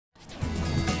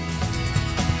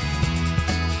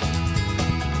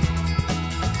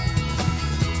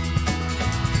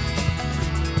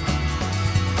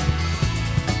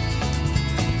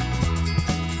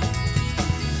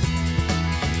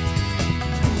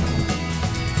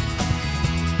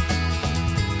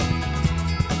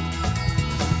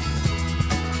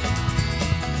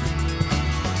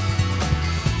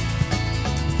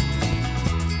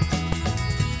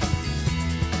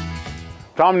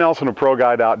Tom Nelson of Pro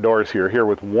Guide Outdoors here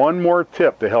with one more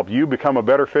tip to help you become a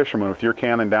better fisherman with your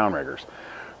Cannon downriggers.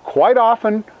 Quite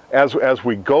often, as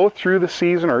we go through the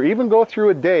season or even go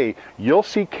through a day, you'll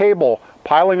see cable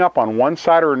piling up on one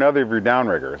side or another of your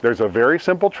downrigger. There's a very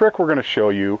simple trick we're going to show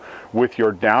you with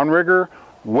your downrigger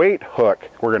weight hook.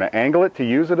 We're going to angle it to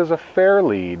use it as a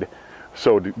Fairlead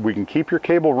so we can keep your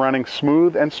cable running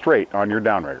smooth and straight on your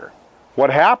downrigger.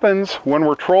 What happens when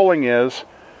we're trolling is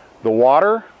the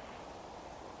water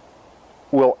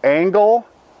will angle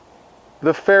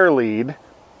the Fairlead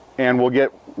and we'll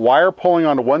get wire pulling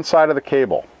onto one side of the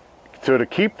cable. So to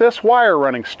keep this wire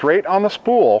running straight on the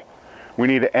spool, we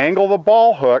need to angle the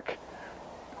ball hook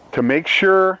to make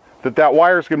sure that that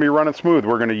wire is going to be running smooth.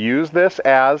 We're going to use this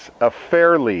as a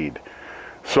Fairlead.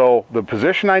 So the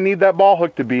position I need that ball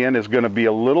hook to be in is going to be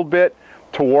a little bit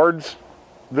towards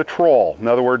the troll. In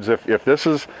other words, if this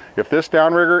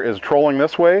downrigger is trolling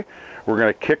this way, we're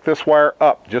going to kick this wire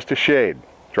up just a shade.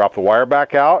 Drop the wire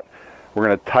back out. We're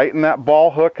going to tighten that ball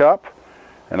hook up.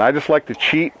 And I just like to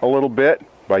cheat a little bit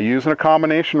by using a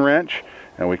combination wrench,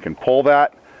 and we can pull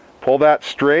that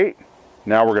straight.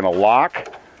 Now we're going to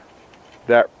lock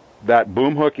that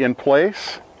boom hook in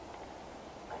place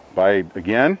by,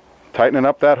 again, tightening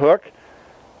up that hook.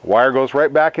 Wire goes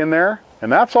right back in there,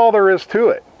 and that's all there is to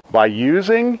it. By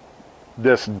using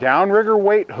this downrigger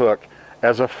weight hook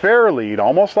as a Fairlead,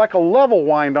 almost like a level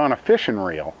wind on a fishing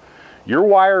reel, your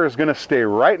wire is going to stay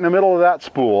right in the middle of that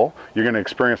spool. You're going to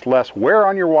experience less wear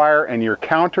on your wire, and your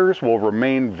counters will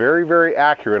remain very, very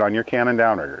accurate on your Cannon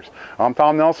downriggers. I'm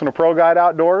Tom Nelson of Pro Guide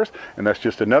Outdoors, and that's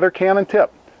just another Cannon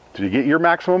tip to get your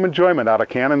maximum enjoyment out of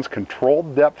Cannon's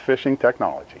controlled depth fishing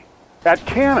technology. At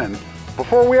Cannon,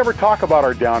 before we ever talk about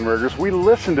our downriggers, we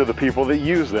listen to the people that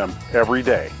use them every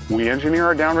day. We engineer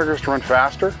our downriggers to run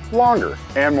faster, longer,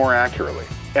 and more accurately.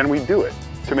 And we do it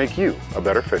to make you a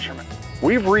better fisherman.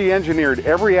 We've re-engineered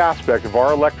every aspect of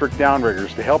our electric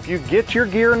downriggers to help you get your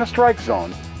gear in a strike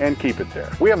zone and keep it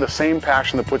there. We have the same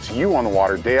passion that puts you on the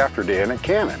water day after day, and at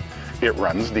Cannon, it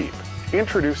runs deep.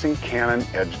 Introducing Cannon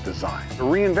Edge Design, a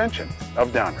reinvention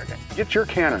of downrigging. Get your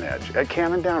Cannon Edge at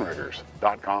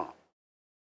CannonDownriggers.com.